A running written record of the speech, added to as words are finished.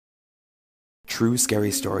true scary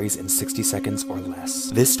stories in 60 seconds or less.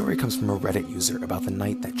 This story comes from a Reddit user about the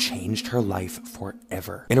night that changed her life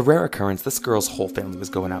forever. In a rare occurrence, this girl's whole family was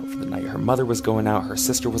going out for the night. Her mother was going out, her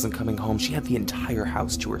sister wasn't coming home, she had the entire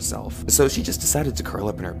house to herself. So she just decided to curl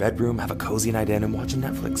up in her bedroom, have a cozy night in, and watch a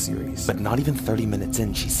Netflix series. But not even 30 minutes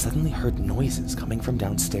in, she suddenly heard noises coming from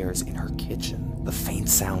downstairs in her kitchen. The faint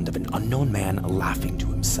sound of an unknown man laughing to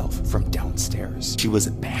himself from downstairs. She was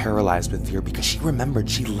paralyzed with fear because she remembered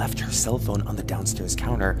she left her cell phone on the downstairs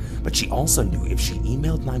counter, but she also knew if she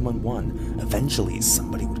emailed 911, eventually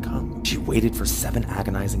somebody would come. She waited for 7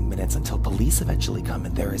 agonizing minutes until police eventually come,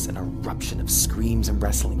 and there is an eruption of screams and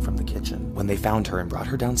wrestling from the kitchen. When they found her and brought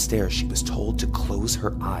her downstairs, she was told to close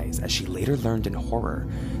her eyes, as she later learned in horror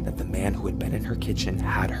that the man who had been in her kitchen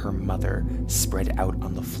had her mother spread out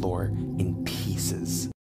on the floor in pieces.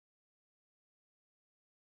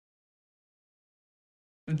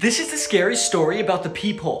 This is the scary story about the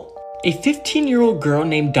peephole. A 15-year-old girl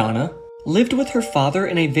named Donna lived with her father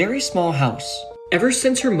in a very small house. Ever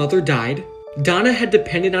since her mother died, Donna had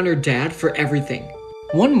depended on her dad for everything.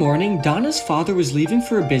 One morning, Donna's father was leaving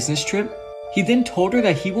for a business trip. He then told her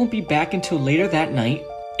that he won't be back until later that night,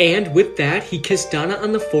 and with that, he kissed Donna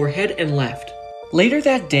on the forehead and left. Later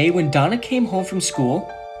that day, when Donna came home from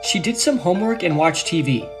school, she did some homework and watched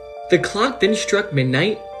TV. The clock then struck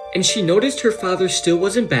midnight, and she noticed her father still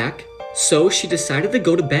wasn't back, so she decided to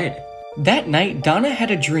go to bed. That night, Donna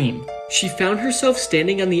had a dream. She found herself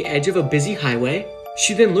standing on the edge of a busy highway.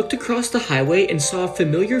 She then looked across the highway and saw a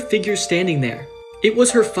familiar figure standing there. It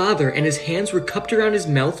was her father, and his hands were cupped around his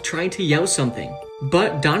mouth trying to yell something.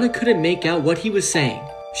 But Donna couldn't make out what he was saying.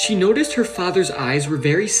 She noticed her father's eyes were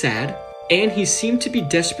very sad, and he seemed to be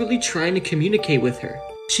desperately trying to communicate with her.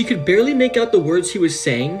 She could barely make out the words he was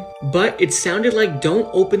saying, but it sounded like "don't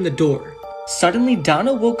open the door." Suddenly,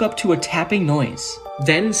 Donna woke up to a tapping noise.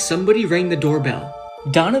 Then somebody rang the doorbell.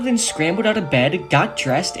 Donna then scrambled out of bed, got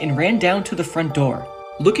dressed, and ran down to the front door.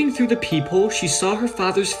 Looking through the peephole, she saw her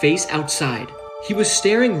father's face outside. He was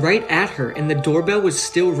staring right at her, and the doorbell was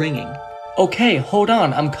still ringing. "Okay, hold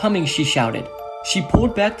on, I'm coming," she shouted. She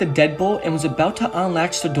pulled back the deadbolt and was about to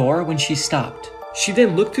unlatch the door when she stopped. She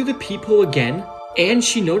then looked through the peephole again, and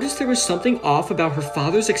she noticed there was something off about her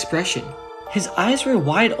father's expression. His eyes were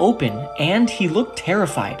wide open, and he looked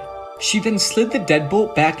terrified. She then slid the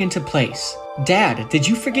deadbolt back into place. "Dad, did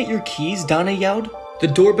you forget your keys?" Donna yelled. The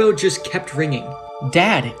doorbell just kept ringing.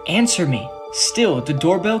 "Dad, answer me." Still, the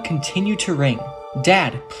doorbell continued to ring.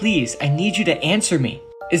 "Dad, please, I need you to answer me.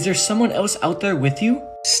 Is there someone else out there with you?"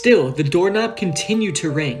 Still, the doorknob continued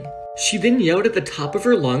to ring. She then yelled at the top of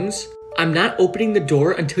her lungs, "I'm not opening the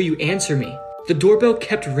door until you answer me." The doorbell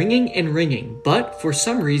kept ringing and ringing, but for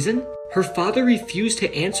some reason, her father refused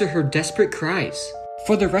to answer her desperate cries.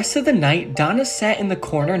 For the rest of the night, Donna sat in the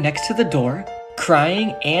corner next to the door,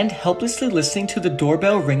 crying and helplessly listening to the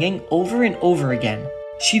doorbell ringing over and over again.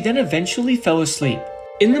 She then eventually fell asleep.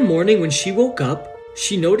 In the morning when she woke up,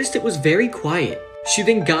 she noticed it was very quiet. She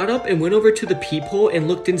then got up and went over to the peephole and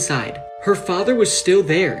looked inside. Her father was still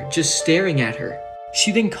there, just staring at her.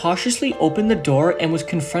 She then cautiously opened the door and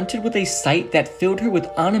was confronted with a sight that filled her with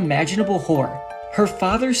unimaginable horror. Her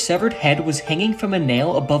father's severed head was hanging from a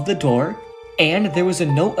nail above the door, and there was a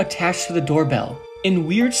note attached to the doorbell. In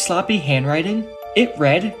weird sloppy handwriting, it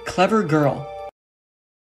read, "Clever girl."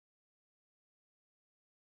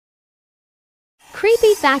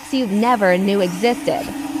 Creepy facts you never knew existed.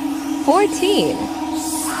 14.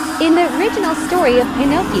 In the original story of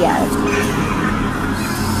Pinocchio,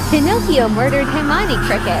 Pinocchio murdered Hermione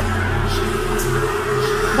Cricket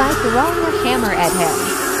by throwing a hammer at him.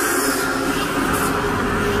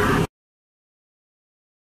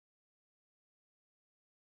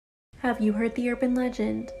 Have you heard the urban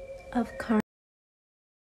legend of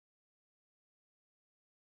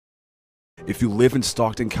If you live in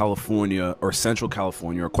Stockton, California, or Central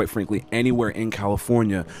California, or quite frankly anywhere in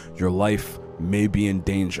California, your life may be in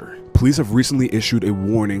danger. Police have recently issued a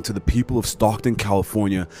warning to the people of Stockton,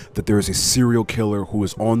 California that there is a serial killer who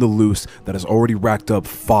is on the loose that has already racked up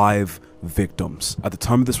 5 victims. At the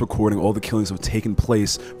time of this recording, all the killings have taken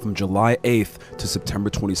place from July 8th to September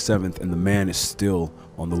 27th, and the man is still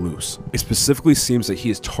on the loose. It specifically seems that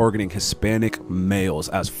he is targeting Hispanic males,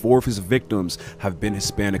 as 4 of his victims have been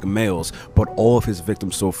Hispanic males, but all of his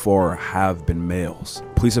victims so far have been males.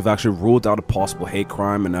 Police have actually ruled out a possible hate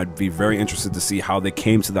crime, and I'd be very interested to see how they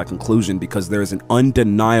came to that conclusion, because there is an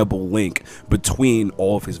undeniable link between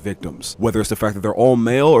all of his victims. Whether it's the fact that they're all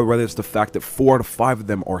male, or whether it's the fact that 4 out of 5 of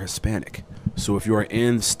them are Hispanic. So if you are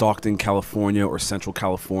in Stockton, California, or Central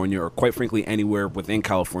California, or quite frankly anywhere within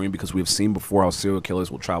California, because we have seen before how serial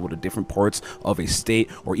killers will travel to different parts of a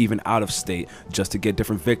state or even out of state just to get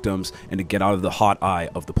different victims and to get out of the hot eye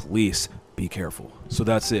of the police, be careful. So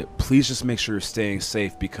that's it. Please just make sure you're staying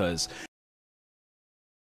safe, because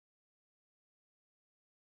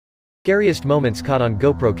Scariest moments caught on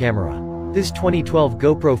GoPro camera. This 2012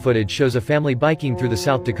 GoPro footage shows a family biking through the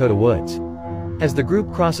South Dakota woods. As the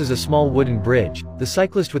group crosses a small wooden bridge, the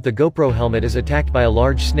cyclist with the GoPro helmet is attacked by a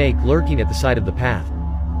large snake lurking at the side of the path.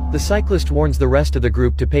 The cyclist warns the rest of the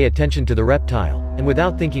group to pay attention to the reptile, and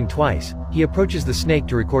without thinking twice, he approaches the snake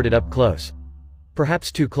to record it up close.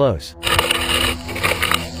 Perhaps too close.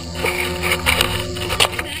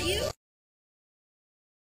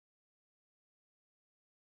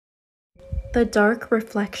 The Dark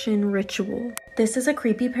Reflection Ritual. This is a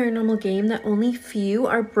creepy paranormal game that only few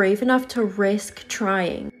are brave enough to risk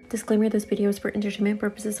trying. Disclaimer, this video is for entertainment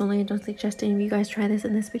purposes only and don't suggest any of you guys try this,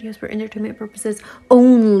 and this video is for entertainment purposes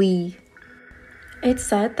only. It's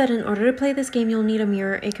said that in order to play this game, you'll need a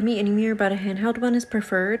mirror. It can be any mirror, but a handheld one is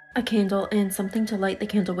preferred, a candle, and something to light the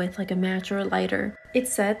candle with, like a match or a lighter.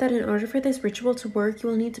 It's said that in order for this ritual to work, you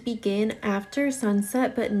will need to begin after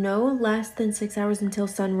sunset, but no less than 6 hours until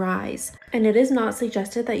sunrise. And it is not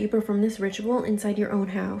suggested that you perform this ritual inside your own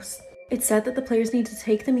house. It's said that the players need to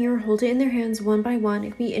take the mirror, hold it in their hands one by one, it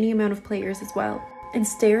can be any amount of players as well, and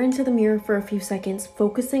stare into the mirror for a few seconds,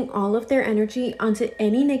 focusing all of their energy onto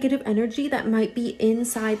any negative energy that might be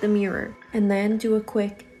inside the mirror. And then do a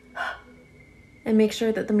quick and make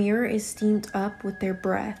sure that the mirror is steamed up with their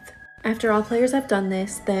breath. After all players have done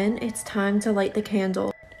this, then it's time to light the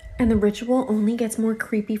candle. And the ritual only gets more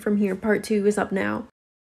creepy from here. Part 2 is up now.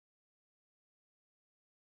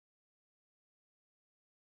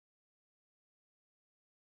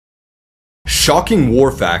 Shocking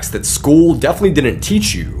war facts that school definitely didn't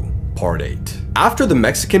teach you, Part 8. After the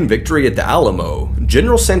Mexican victory at the Alamo,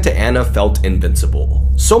 General Santa Anna felt invincible.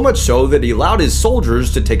 So much so that he allowed his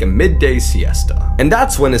soldiers to take a midday siesta. And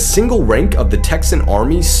that's when a single rank of the Texan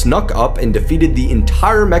army snuck up and defeated the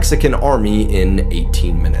entire Mexican army in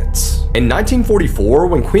 18 minutes. In 1944,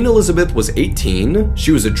 when Queen Elizabeth was 18,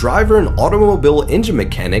 she was a driver and automobile engine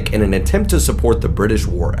mechanic in an attempt to support the British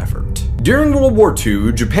war effort. During World War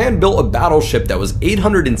II, Japan built a battleship that was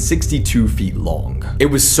 862 feet long. It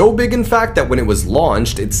was so big, in fact, that when it was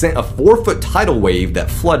launched, it sent a 4-foot tidal wave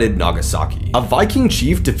that flooded Nagasaki. A Viking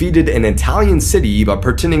chief defeated an Italian city by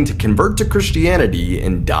pretending to convert to Christianity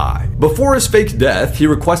and die. Before his fake death, he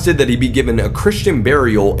requested that he be given a Christian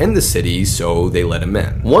burial in the city, so they let him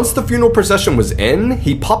in. Once the funeral procession was in,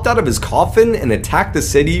 he popped out of his coffin and attacked the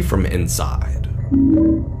city from inside.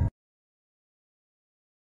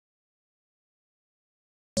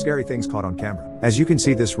 Scary things caught on camera. As you can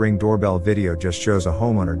see, this Ring doorbell video just shows a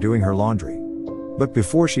homeowner doing her laundry. But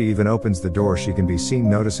before she even opens the door, she can be seen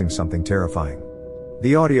noticing something terrifying.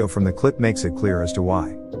 The audio from the clip makes it clear as to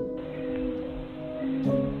why.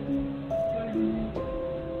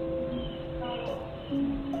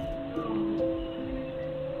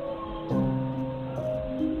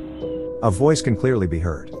 A voice can clearly be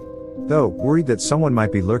heard. Though, worried that someone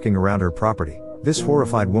might be lurking around her property, this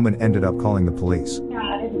horrified woman ended up calling the police.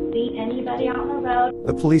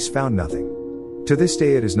 The police found nothing. To this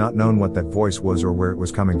day, it is not known what that voice was or where it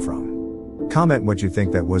was coming from. Comment what you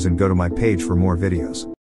think that was and go to my page for more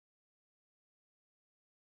videos.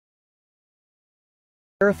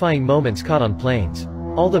 Terrifying moments caught on planes.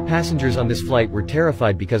 All the passengers on this flight were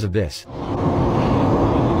terrified because of this.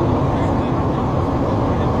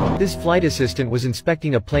 This flight assistant was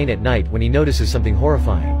inspecting a plane at night when he notices something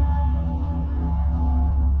horrifying.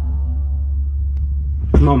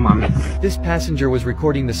 No, mommy. This passenger was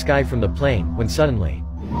recording the sky from the plane when suddenly,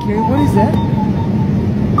 Okay, what is that?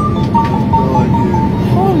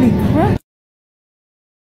 Holy crap!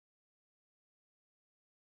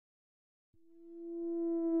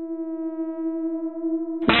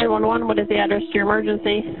 911, what is the address to your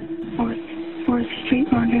emergency? 4th Street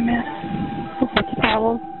Laundromat. What's the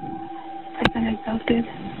problem? I've been abducted.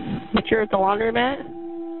 But you're at the laundromat?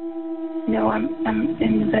 No, I'm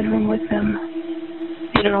in the bedroom with them.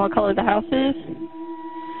 You don't know what color the house is?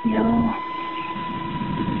 No.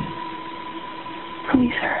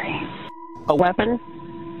 Please hurry. A weapon?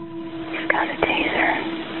 He's got a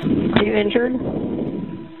taser. Are you injured? A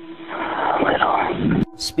little.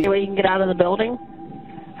 Any way you can get out of the building?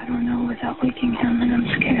 I don't know without waking him, and I'm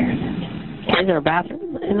scared. Is there a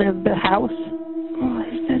bathroom in the house? Well,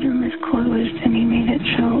 his bedroom is closed, and he made it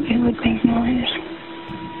so it would make noise.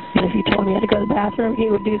 And if you told him you had to go to the bathroom, he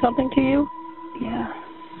would do something to you? Yeah.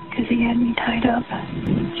 because he had me tied up.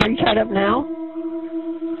 Are you tied up now?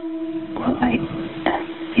 Well,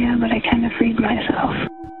 yeah, but I kind of freed myself.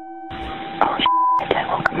 Oh, that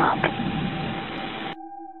woke him up.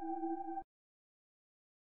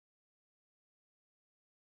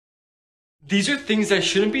 These are things that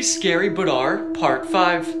shouldn't be scary but are, part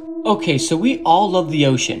 5. Okay, so we all love the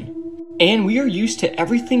ocean, and we are used to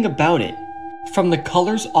everything about it, from the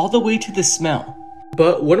colors all the way to the smell.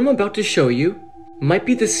 But what I'm about to show you might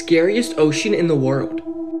be the scariest ocean in the world.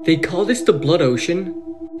 They call this the blood ocean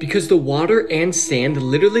because the water and sand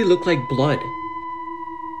literally look like blood.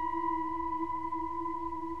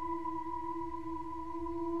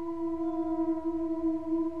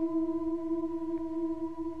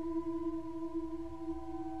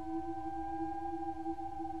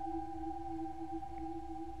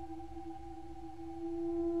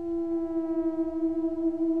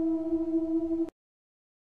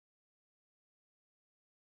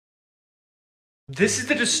 This is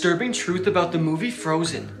the disturbing truth about the movie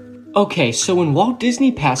Frozen. Okay, so when Walt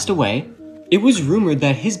Disney passed away, it was rumored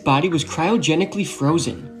that his body was cryogenically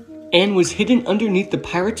frozen and was hidden underneath the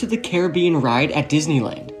Pirates of the Caribbean ride at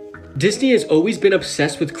Disneyland. Disney has always been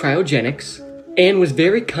obsessed with cryogenics and was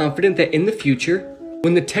very confident that in the future,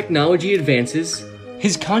 when the technology advances,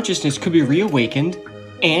 his consciousness could be reawakened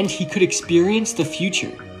and he could experience the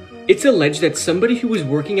future. It's alleged that somebody who was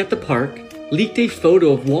working at the park leaked a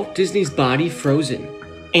photo of Walt Disney's body frozen.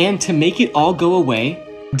 And to make it all go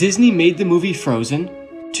away, Disney made the movie Frozen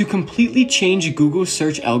to completely change Google's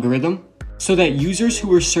search algorithm so that users who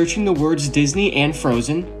were searching the words Disney and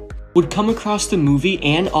Frozen would come across the movie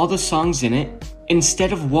and all the songs in it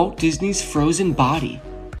instead of Walt Disney's frozen body.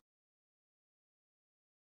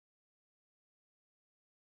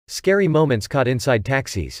 Scary moments caught inside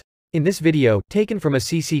taxis. In this video, taken from a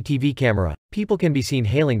CCTV camera, people can be seen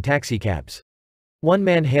hailing taxicabs. One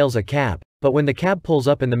man hails a cab, but when the cab pulls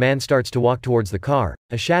up and the man starts to walk towards the car,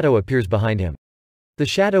 a shadow appears behind him. The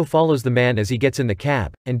shadow follows the man as he gets in the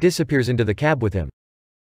cab, and disappears into the cab with him.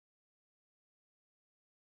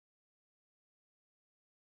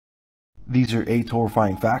 These are 8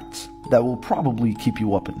 horrifying facts that will probably keep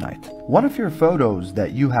you up at night. One of your photos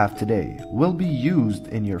that you have today will be used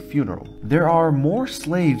in your funeral. There are more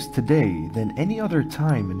slaves today than any other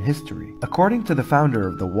time in history. According to the founder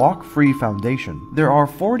of the Walk Free Foundation, there are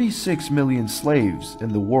 46 million slaves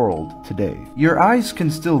in the world today. Your eyes can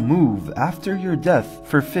still move after your death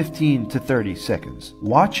for 15 to 30 seconds.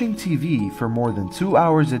 Watching TV for more than 2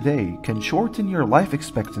 hours a day can shorten your life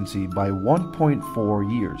expectancy by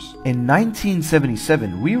 1.4 years. In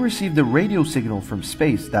 1977, we received a radio signal from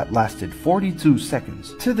space that lasted 42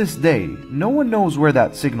 seconds. To this day, no one knows where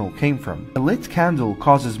that signal came from. A lit candle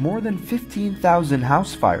causes more than 15,000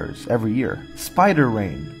 house fires every year. Spider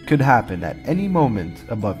rain could happen at any moment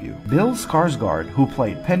above you. Bill Skarsgård, who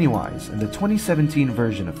played Pennywise in the 2017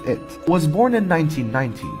 version of It, was born in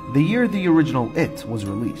 1990, the year the original It was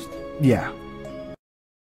released. Yeah,